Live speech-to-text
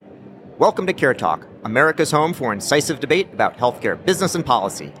Welcome to CareTalk, America's home for incisive debate about healthcare business and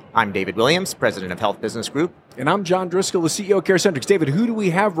policy. I'm David Williams, president of Health Business Group. And I'm John Driscoll, the CEO of CareCentrix. David, who do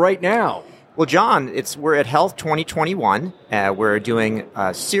we have right now? Well, John, we're at Health 2021. We're doing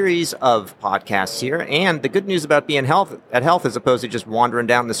a series of podcasts here. And the good news about being at Health as opposed to just wandering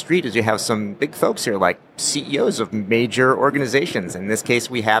down the street is you have some big folks here, like CEOs of major organizations. In this case,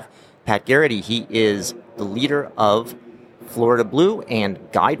 we have Pat Geraghty. He is the leader of Florida Blue and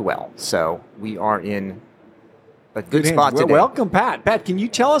GuideWell. So we are in a good spot today. Welcome, Pat. Pat, can you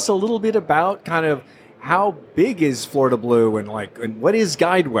tell us a little bit about kind of how big is Florida Blue and what is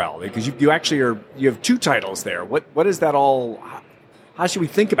GuideWell? Because you have two titles there. What is that all? How should we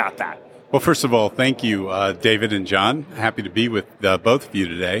think about that? Well, first of all, thank you, David and John. Happy to be with both of you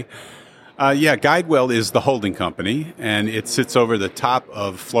today. GuideWell is the holding company, and it sits over the top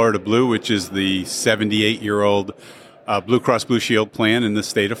of Florida Blue, which is the 78-year-old Blue Cross Blue Shield plan in the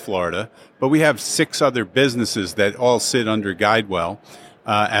state of Florida. But we have 6 other businesses that all sit under GuideWell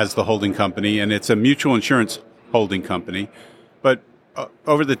as the holding company, and it's a mutual insurance holding company. But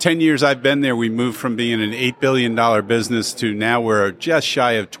over the 10 years I've been there, we moved from being an $8 billion business to now we're just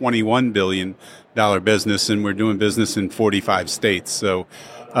shy of $21 billion business, and we're doing business in 45 states. So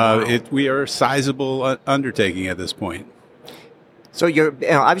we are a sizable undertaking at this point. So you're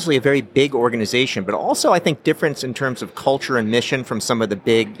obviously a very big organization, but also I think difference in terms of culture and mission from some of the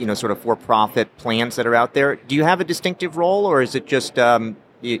big, sort of for-profit plans that are out there. Do you have a distinctive role, or is it just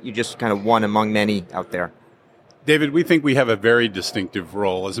you just kind of one among many out there? David, we think we have a very distinctive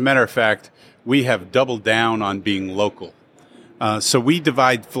role. As a matter of fact, we have doubled down on being local. So we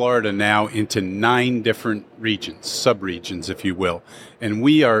divide Florida now into 9 different regions, sub-regions, if you will, and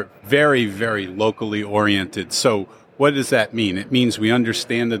we are very, very locally oriented. So what does that mean? It means we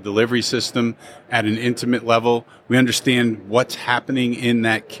understand the delivery system at an intimate level. We understand what's happening in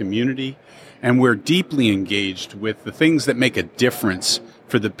that community. And we're deeply engaged with the things that make a difference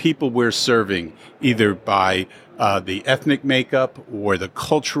for the people we're serving, either by the ethnic makeup or the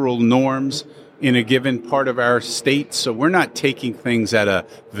cultural norms in a given part of our state. So we're not taking things at a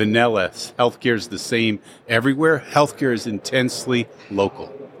vanilla. Healthcare is the same everywhere. Healthcare is intensely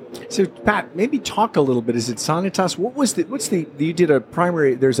local. So, Pat, maybe talk a little bit. Is it Sanitas? You did a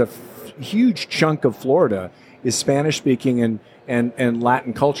primary, there's a huge chunk of Florida is Spanish-speaking and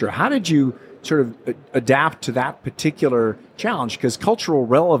Latin culture. How did you sort of adapt to that particular challenge? Because cultural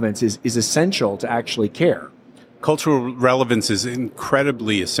relevance is essential to actually care. Cultural relevance is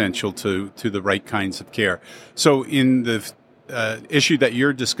incredibly essential to the right kinds of care. So in the issue that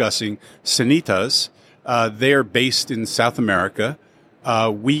you're discussing, Sanitas, they're based in South America.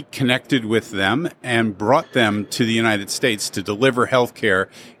 We connected with them and brought them to the United States to deliver health care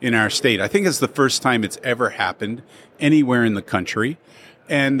in our state. I think it's the first time it's ever happened anywhere in the country.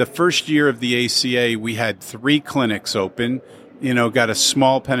 And the first year of the ACA, we had 3 clinics open, got a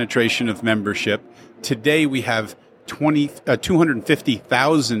small penetration of membership. Today, we have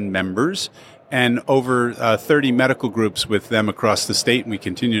 250,000 members and over 30 medical groups with them across the state, and we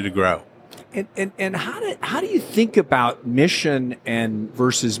continue to grow. And how do you think about mission and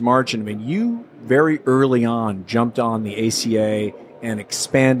versus margin? I mean, you very early on jumped on the ACA and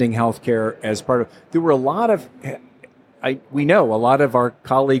expanding healthcare as part of. There were a lot of, we know a lot of our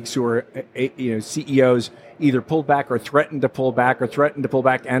colleagues who are CEOs either pulled back or threatened to pull back or threatened to pull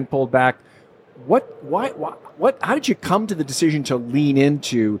back and pulled back. How did you come to the decision to lean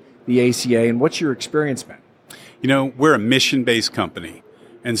into the ACA, and what's your experience been? We're a mission-based company.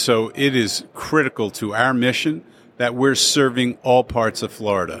 And so it is critical to our mission that we're serving all parts of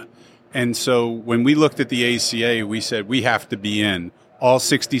Florida. And so when we looked at the ACA, we said we have to be in all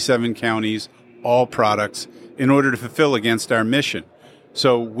 67 counties, all products, in order to fulfill against our mission.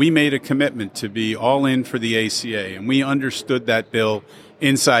 So we made a commitment to be all in for the ACA, and we understood that bill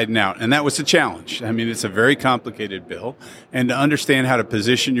inside and out. And that was a challenge. I mean, it's a very complicated bill, and to understand how to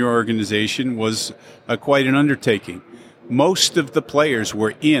position your organization was quite an undertaking. Most of the players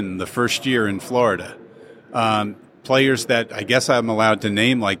were in the first year in Florida. Players that I guess I'm allowed to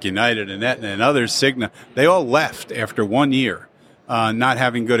name, like United and Aetna and others, Cigna, they all left after 1 year, not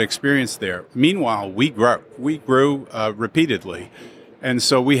having good experience there. Meanwhile, we grew repeatedly. And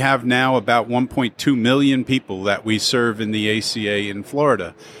so we have now about 1.2 million people that we serve in the ACA in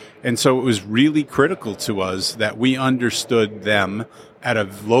Florida. And so it was really critical to us that we understood them at a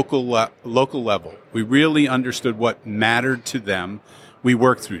local level. We really understood what mattered to them. We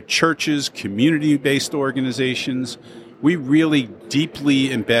worked through churches, community-based organizations. We really deeply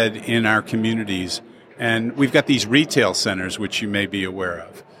embed in our communities. And we've got these retail centers, which you may be aware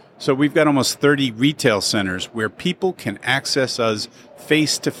of. So we've got almost 30 retail centers where people can access us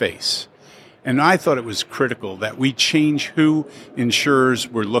face to face. And I thought it was critical that we change who insurers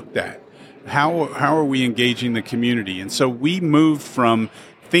were looked at. How are we engaging the community? And so we moved from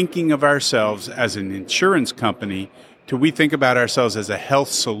thinking of ourselves as an insurance company to we think about ourselves as a health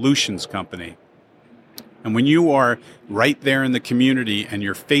solutions company. And when you are right there in the community and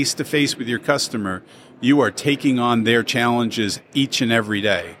you're face to face with your customer, you are taking on their challenges each and every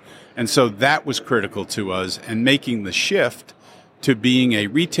day. And so that was critical to us, and making the shift to being a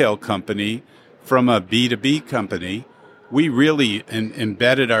retail company from a B2B company, we really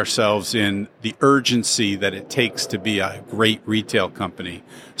embedded ourselves in the urgency that it takes to be a great retail company.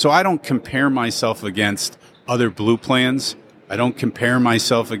 So I don't compare myself against other blue plans. I don't compare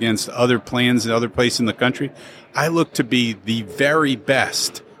myself against other plans in other places in the country. I look to be the very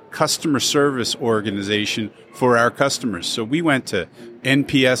best customer service organization for our customers. So we went to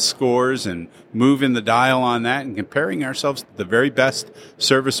NPS scores and moving the dial on that and comparing ourselves to the very best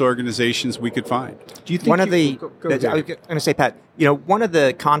service organizations we could find. Do you think I was going to say, Pat, one of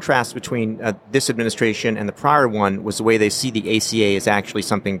the contrasts between this administration and the prior one was the way they see the ACA as actually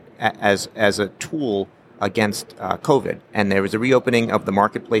something as a tool against COVID. And there was a reopening of the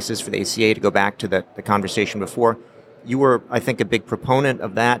marketplaces for the ACA, to go back to the conversation before. You were, I think, a big proponent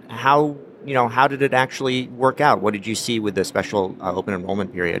of that. How did it actually work out? What did you see with the special open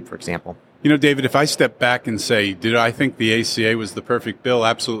enrollment period, for example? David, if I step back and say, did I think the ACA was the perfect bill?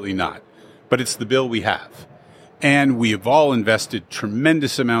 Absolutely not. But it's the bill we have. And we have all invested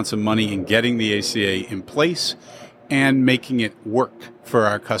tremendous amounts of money in getting the ACA in place and making it work for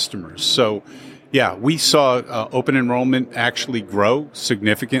our customers. So, yeah, we saw open enrollment actually grow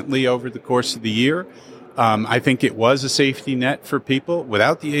significantly over the course of the year. I think it was a safety net for people.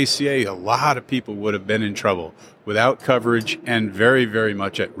 Without the ACA, a lot of people would have been in trouble without coverage and very, very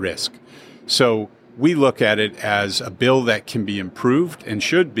much at risk. So we look at it as a bill that can be improved and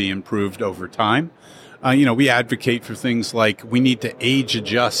should be improved over time. We advocate for things like we need to age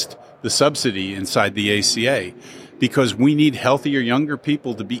adjust the subsidy inside the ACA because we need healthier, younger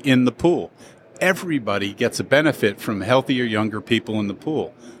people to be in the pool. Everybody gets a benefit from healthier, younger people in the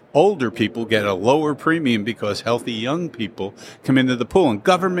pool. Older people get a lower premium because healthy young people come into the pool. And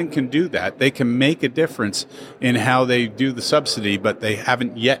government can do that. They can make a difference in how they do the subsidy, but they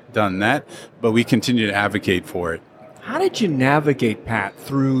haven't yet done that. But we continue to advocate for it. How did you navigate, Pat,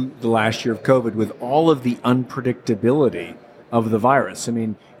 through the last year of COVID with all of the unpredictability of the virus? I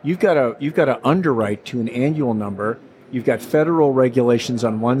mean, you've got to underwrite to an annual number. You've got federal regulations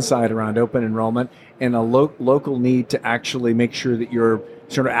on one side around open enrollment and a local need to actually make sure that you're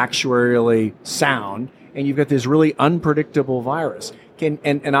sort of actuarially sound, and you've got this really unpredictable virus.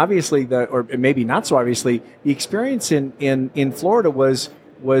 And obviously, or maybe not so obviously, the experience in Florida was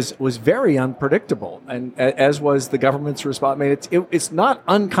very unpredictable, and as was the government's response. I mean, it's not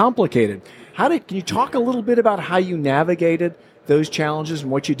uncomplicated. Can you talk a little bit about how you navigated those challenges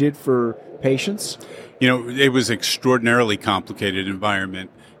and what you did for patients? It was extraordinarily complicated environment.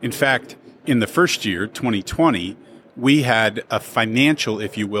 In fact, in the first year, 2020, we had a financial,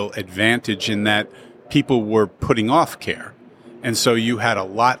 if you will, advantage in that people were putting off care. And so you had a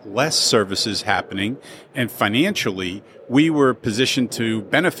lot less services happening, and financially, we were positioned to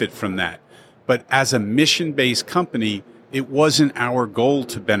benefit from that. But as a mission-based company, it wasn't our goal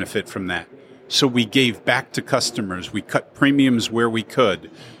to benefit from that. So we gave back to customers. We cut premiums where we could.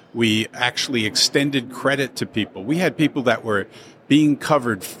 We actually extended credit to people. We had people that were being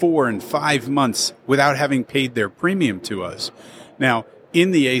covered 4 and 5 months without having paid their premium to us. Now,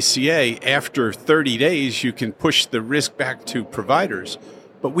 in the ACA, after 30 days, you can push the risk back to providers.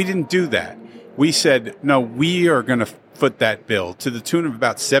 But we didn't do that. We said, no, we are going to foot that bill to the tune of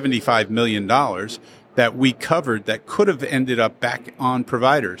about $75 million that we covered that could have ended up back on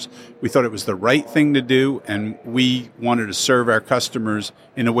providers. We thought it was the right thing to do, and we wanted to serve our customers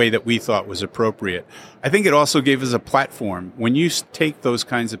in a way that we thought was appropriate. I think it also gave us a platform. When you take those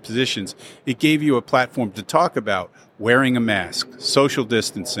kinds of positions, it gave you a platform to talk about wearing a mask, social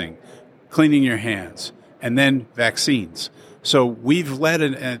distancing, cleaning your hands, and then vaccines. So we've led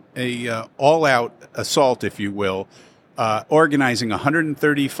an all-out assault, if you will, organizing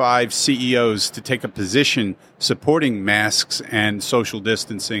 135 CEOs to take a position supporting masks and social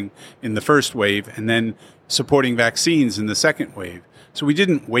distancing in the first wave, and then supporting vaccines in the second wave. So we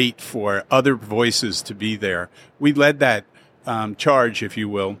didn't wait for other voices to be there. We led that charge, if you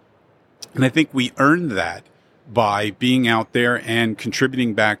will, and I think we earned that by being out there and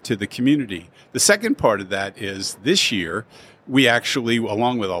contributing back to the community. The second part of that is this year, we actually,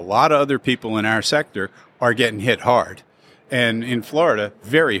 along with a lot of other people in our sector, are getting hit hard. And in Florida,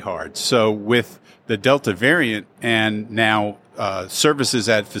 very hard. So with the Delta variant and now services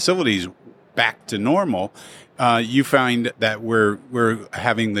at facilities back to normal, you find that we're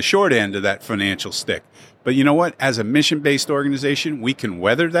having the short end of that financial stick. But you know what? As a mission-based organization, we can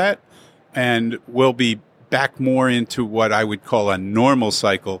weather that, and we'll be back more into what I would call a normal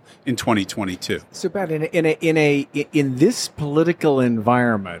cycle in 2022. So, Pat, in this political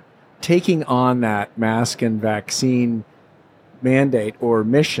environment, taking on that mask and vaccine mandate or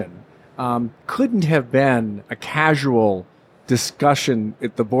mission couldn't have been a casual discussion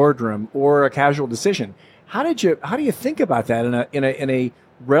at the boardroom or a casual decision. How do you think about that in a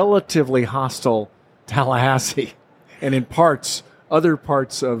relatively hostile Tallahassee and in other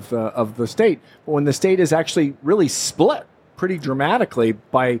parts of the state, but when the state is actually really split pretty dramatically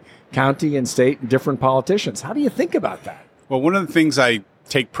by county and state and different politicians? How do you think about that? Well, one of the things I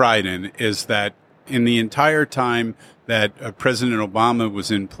take pride in is that in the entire time that President Obama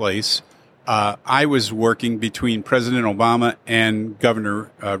was in place, I was working between President Obama and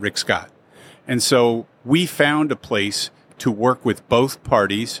Governor Rick Scott. And so we found a place to work with both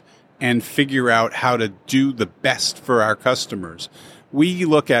parties and figure out how to do the best for our customers. We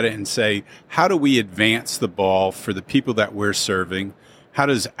look at it and say, how do we advance the ball for the people that we're serving? How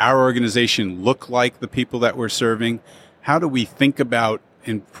does our organization look like the people that we're serving? How do we think about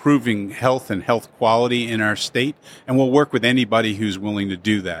improving health and health quality in our state? And we'll work with anybody who's willing to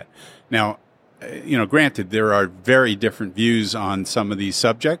do that. Now, granted, there are very different views on some of these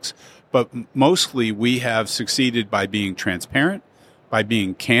subjects, but mostly we have succeeded by being transparent, by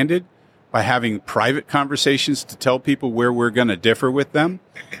being candid, by having private conversations to tell people where we're going to differ with them,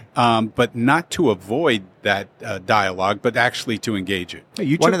 but not to avoid that dialogue, but actually to engage it.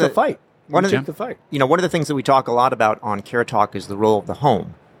 You took the fight. One of the things that we talk a lot about on CareTalk is the role of the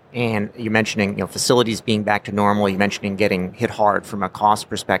home. And you're mentioning, facilities being back to normal. You're mentioning getting hit hard from a cost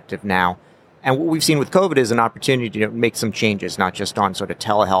perspective now. And what we've seen with COVID is an opportunity to make some changes, not just on sort of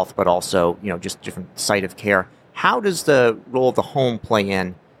telehealth, but also, just different site of care. How does the role of the home play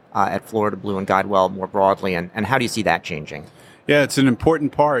in at Florida Blue and GuideWell more broadly, and how do you see that changing? Yeah, it's an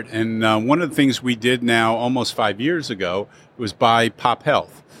important part. And one of the things we did now almost 5 years ago was buy Pop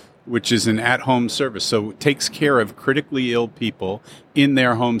Health, which is an at-home service. So it takes care of critically ill people in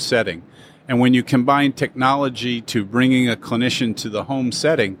their home setting. And when you combine technology to bringing a clinician to the home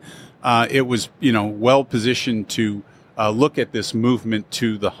setting, it was, well positioned to look at this movement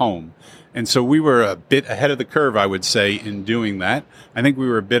to the home. And so we were a bit ahead of the curve, I would say, in doing that. I think we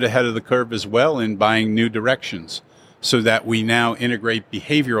were a bit ahead of the curve as well in buying new directions so that we now integrate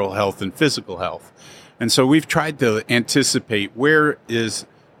behavioral health and physical health. And so we've tried to anticipate where is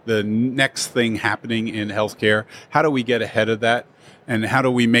the next thing happening in healthcare. How do we get ahead of that? And how do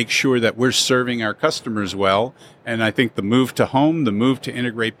we make sure that we're serving our customers well? And I think the move to home, the move to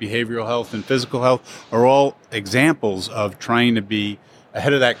integrate behavioral health and physical health are all examples of trying to be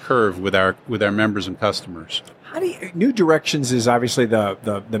ahead of that curve with our members and customers. New Directions is obviously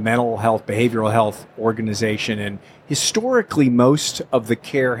the mental health, behavioral health organization, and historically most of the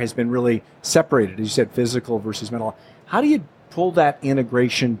care has been really separated, as you said, physical versus mental. How do you pull that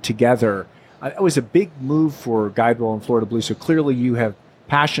integration together? It was a big move for GuideWell and Florida Blue, so clearly you have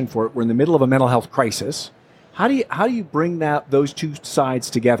passion for it. We're in the middle of a mental health crisis. How do you bring those two sides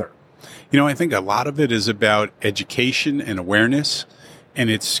together? I think a lot of it is about education and awareness, and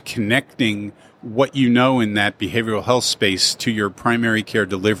it's connecting what you know in that behavioral health space to your primary care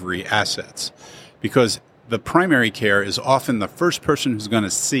delivery assets. Because the primary care is often the first person who's going to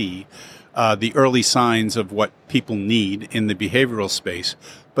see the early signs of what people need in the behavioral space,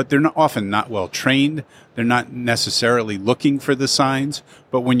 but they're often not well trained. They're not necessarily looking for the signs,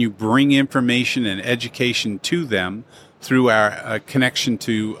 but when you bring information and education to them through our connection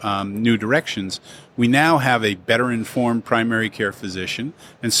to New Directions, we now have a better informed primary care physician,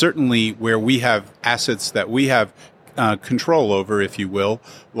 and certainly where we have assets that we have control over, if you will,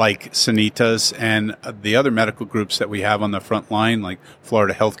 like Sanitas and the other medical groups that we have on the front line, like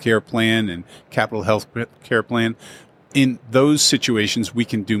Florida Healthcare Plan and Capital Health Care Plan. In those situations, we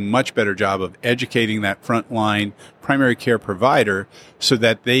can do much better job of educating that frontline primary care provider so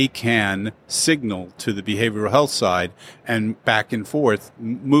that they can signal to the behavioral health side and back and forth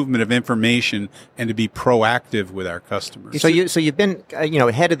movement of information and to be proactive with our customers. So you've been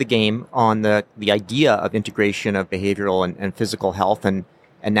ahead of the game on the idea of integration of behavioral and physical health, and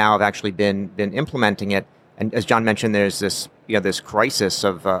now have actually been implementing it. And as John mentioned, there's this crisis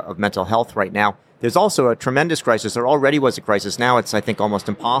of mental health right now. There's also a tremendous crisis. There already was a crisis. Now it's, I think, almost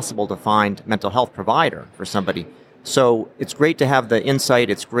impossible to find mental health provider for somebody So it's great to have the insight.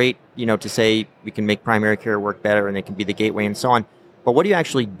 It's great, to say we can make primary care work better and it can be the gateway and so on. But what do you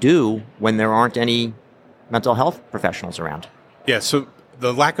actually do when there aren't any mental health professionals around? Yeah, so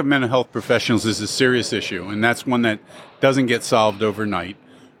the lack of mental health professionals is a serious issue, and that's one that doesn't get solved overnight.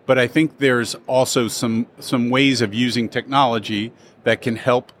 But I think there's also some ways of using technology that can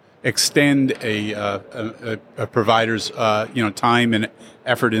help extend a provider's time and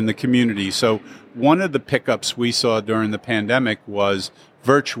effort in the community. So one of the pickups we saw during the pandemic was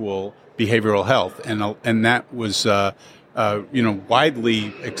virtual behavioral health, and that was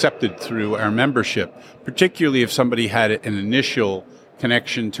widely accepted through our membership. Particularly if somebody had an initial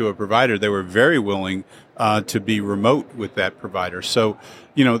connection to a provider, they were very willing to be remote with that provider. So,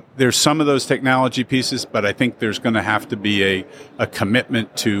 there's some of those technology pieces, but I think there's going to have to be a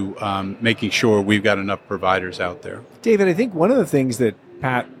commitment to making sure we've got enough providers out there. David, I think one of the things that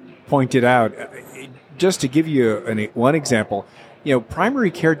Pat pointed out, just to give you one example,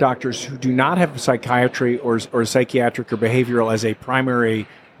 primary care doctors who do not have psychiatry or psychiatric or behavioral as a primary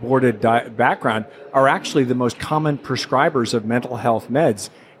boarded background are actually the most common prescribers of mental health meds.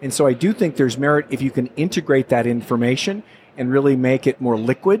 And so I do think there's merit if you can integrate that information and really make it more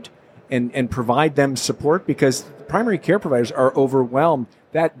liquid and provide them support, because primary care providers are overwhelmed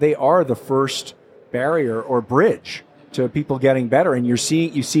that they are the first barrier or bridge to people getting better. And you see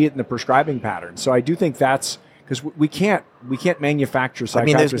it in the prescribing pattern. So I do think that's because we can't manufacture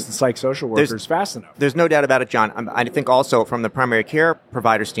psychiatrists and psych social workers fast enough. There's no doubt about it, John. I think also from the primary care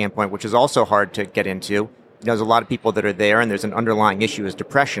provider standpoint, which is also hard to get into, there's a lot of people that are there and there's an underlying issue as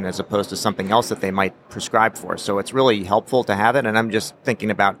depression as opposed to something else that they might prescribe for. So it's really helpful to have it. And I'm just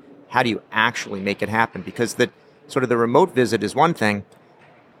thinking about how do you actually make it happen? Because the remote visit is one thing,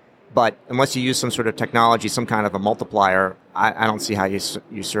 but unless you use some sort of technology, some kind of a multiplier, I don't see how you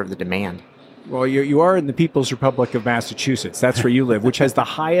serve the demand. Well, you are in the People's Republic of Massachusetts. That's where you live, which has the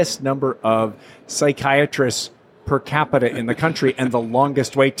highest number of psychiatrists per capita in the country and the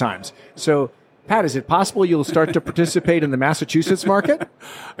longest wait times. So, Pat, is it possible you'll start to participate in the Massachusetts market?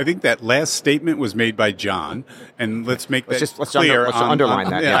 I think that last statement was made by John, and let's make that clear. Let's underline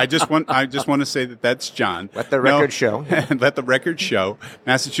that. Yeah. I just want to say that that's John. Let the record show. Let the record show.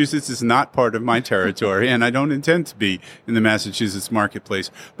 Massachusetts is not part of my territory, and I don't intend to be in the Massachusetts marketplace.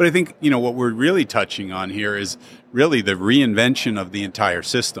 But I think what we're really touching on here is really the reinvention of the entire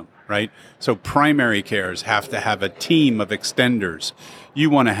system, right? So primary cares have to have a team of extenders. You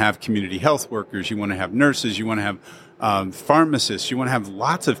want to have community health workers. You want to have nurses. You want to have pharmacists. You want to have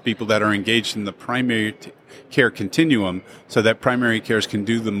lots of people that are engaged in the primary care continuum so that primary cares can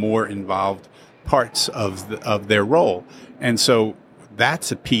do the more involved parts of their role. And so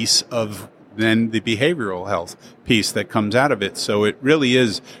that's a piece of then the behavioral health piece that comes out of it. So it really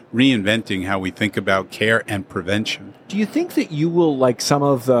is reinventing how we think about care and prevention. Do you think that you will, like some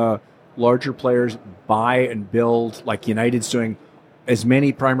of the larger players, buy and build, like United's doing, as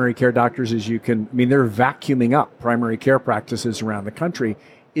many primary care doctors as you can? I mean, they're vacuuming up primary care practices around the country.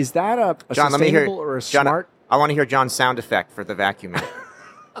 Is that a John, sustainable or a John, smart? I want to hear John's sound effect for the vacuuming.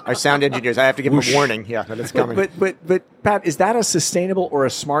 Our sound engineers, I have to give them a warning. Yeah, that it's coming. But Pat, is that a sustainable or a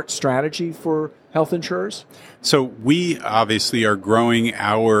smart strategy for health insurers? So we obviously are growing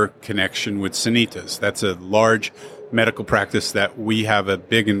our connection with Sanitas. That's a large medical practice that we have a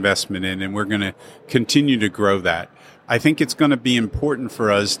big investment in, and we're going to continue to grow that. I think it's going to be important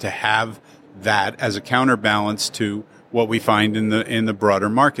for us to have that as a counterbalance to what we find in the broader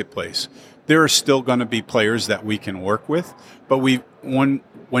marketplace. There are still going to be players that we can work with, but when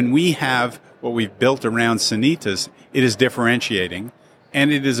we have what we've built around Sanitas, it is differentiating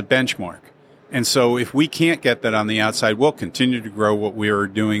and it is a benchmark. And so if we can't get that on the outside, we'll continue to grow what we are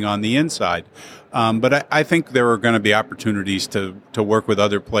doing on the inside. But I think there are going to be opportunities to work with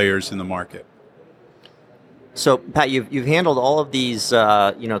other players in the market. So, Pat, you've handled all of these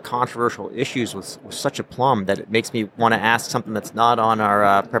controversial issues with such a plum that it makes me want to ask something that's not on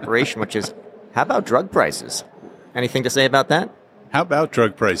our preparation, which is, how about drug prices? Anything to say about that? How about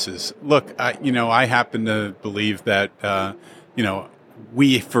drug prices? Look, I happen to believe that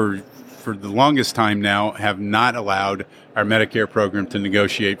we for the longest time now have not allowed our Medicare program to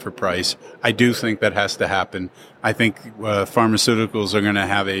negotiate for price. I do think that has to happen. I think pharmaceuticals are going to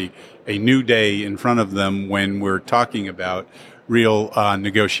have a new day in front of them when we're talking about real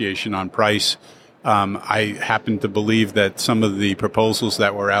negotiation on price. I happen to believe that some of the proposals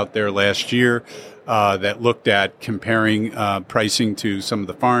that were out there last year that looked at comparing pricing to some of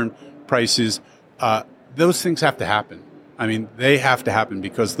the foreign prices, those things have to happen. I mean, they have to happen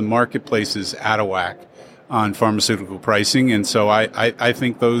because the marketplace is out of whack on pharmaceutical pricing. And so I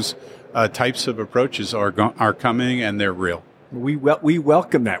think those types of approaches are coming, and they're real. We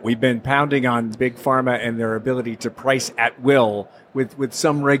welcome that. We've been pounding on Big Pharma and their ability to price at will with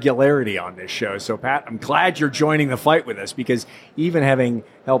some regularity on this show. So, Pat, I'm glad you're joining the fight with us, because even having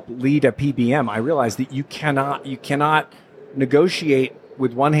helped lead a PBM, I realize that you cannot negotiate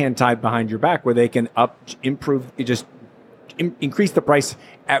with one hand tied behind your back, where they can increase the price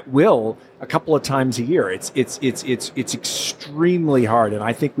at will a couple of times a year. It's extremely hard, and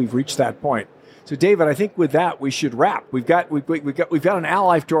I think we've reached that point. So, David, I think with that we should wrap. We've got an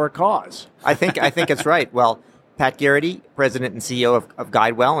ally to our cause. I think it's right. Well, Pat Geraghty, President and CEO of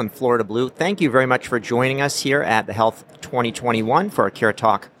GuideWell and Florida Blue, thank you very much for joining us here at the Health 2021 for our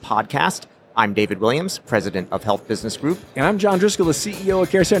CareTalk podcast. I'm David Williams, President of Health Business Group. And I'm John Driscoll, the CEO of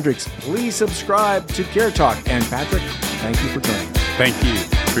CareCentrix. Please subscribe to CareTalk. And Patrick, thank you for joining us. Thank you.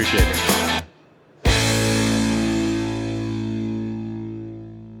 Appreciate it.